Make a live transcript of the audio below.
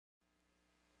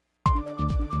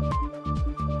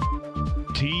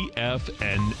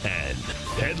TFNN.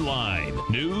 Headline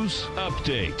News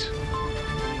Update.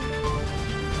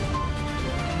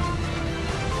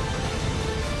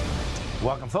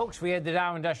 Welcome, folks. We had the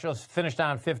Dow Industrials finished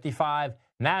down 55.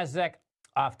 NASDAQ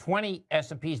off 20.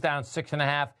 S&P's down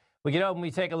 6.5. We get over and we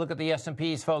take a look at the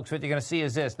S&Ps, folks. What you're going to see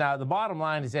is this. Now, the bottom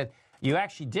line is that you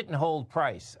actually didn't hold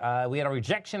price. We had a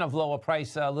rejection of lower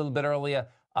price a little bit earlier.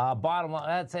 Bottom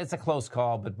line, it's a close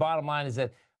call, but bottom line is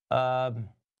that,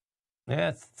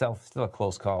 it's still a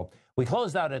close call. We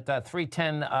closed out at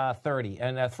 310.30,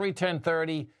 and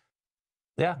 310.30,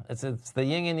 yeah, it's the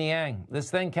yin and the yang. This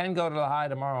thing can go to the high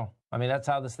tomorrow. I mean, that's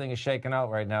how this thing is shaking out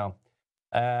right now.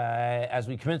 As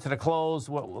we come into the close,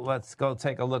 let's go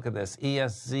take a look at this.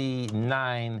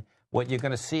 ESZ9, what you're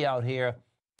going to see out here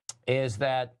is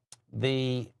that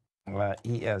the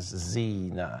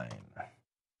ESZ9.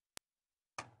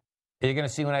 You're going to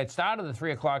see when I started the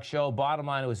 3 o'clock show, bottom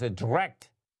line, it was a direct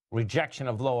rejection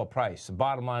of lower price. The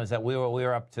bottom line is that we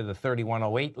were up to the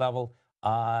 3108 level.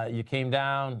 You came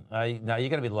down. Now, you're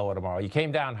going to be lower tomorrow. You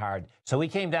came down hard. So we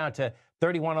came down to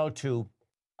 3102.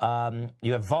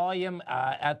 You have volume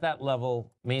at that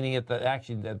level, meaning at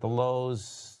the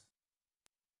lows,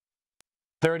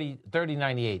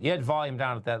 3098. You had volume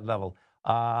down at that level.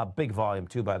 Big volume,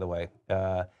 too, by the way.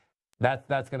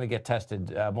 That's going to get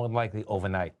tested more than likely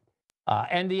overnight.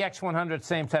 NDX 100,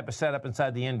 same type of setup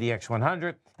inside the NDX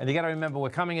 100. And you got to remember,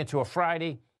 we're coming into a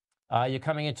Friday. You're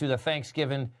coming into the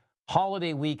Thanksgiving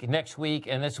holiday week next week,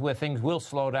 and that's where things will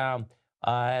slow down.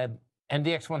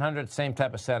 NDX 100, same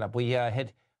type of setup. We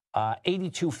hit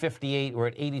 82.58. We're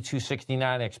at 82.69.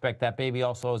 I expect that baby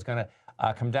also is going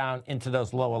to come down into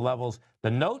those lower levels.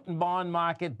 The note and bond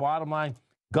market, bottom line,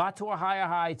 got to a higher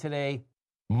high today.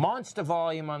 Monster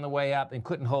volume on the way up and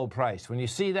couldn't hold price. When you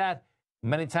see that,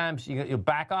 many times you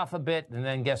back off a bit, and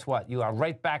then guess what? You are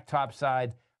right back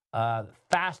topside,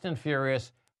 fast and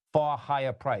furious for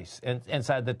higher price. And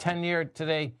inside the 10-year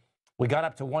today, we got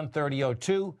up to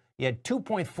 130.02. You had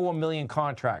 2.4 million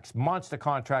contracts, monster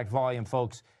contract volume,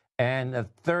 folks. And the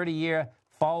 30-year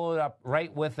followed up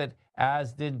right with it,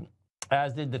 as did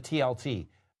the TLT.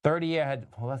 30-year had,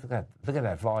 well, look at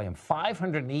that volume,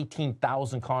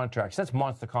 518,000 contracts. That's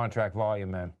monster contract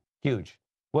volume, man. Huge.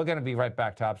 We're going to be right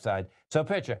back topside. So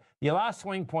picture, your last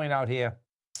swing point out here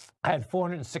had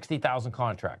 460,000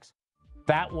 contracts.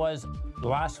 That was the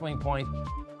last swing point,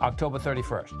 October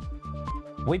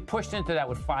 31st. We pushed into that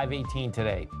with 518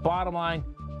 today. Bottom line,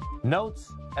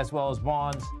 notes as well as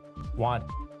bonds want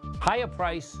higher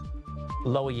price,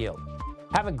 lower yield.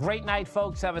 Have a great night,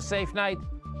 folks. Have a safe night.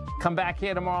 Come back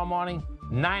here tomorrow morning,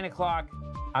 9 o'clock.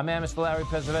 I'm Mr. Larry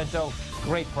Pesavento.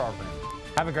 Great program.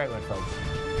 Have a great one, folks.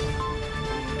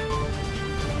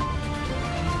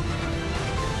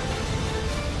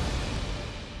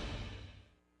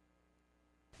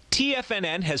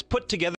 TFNN has put together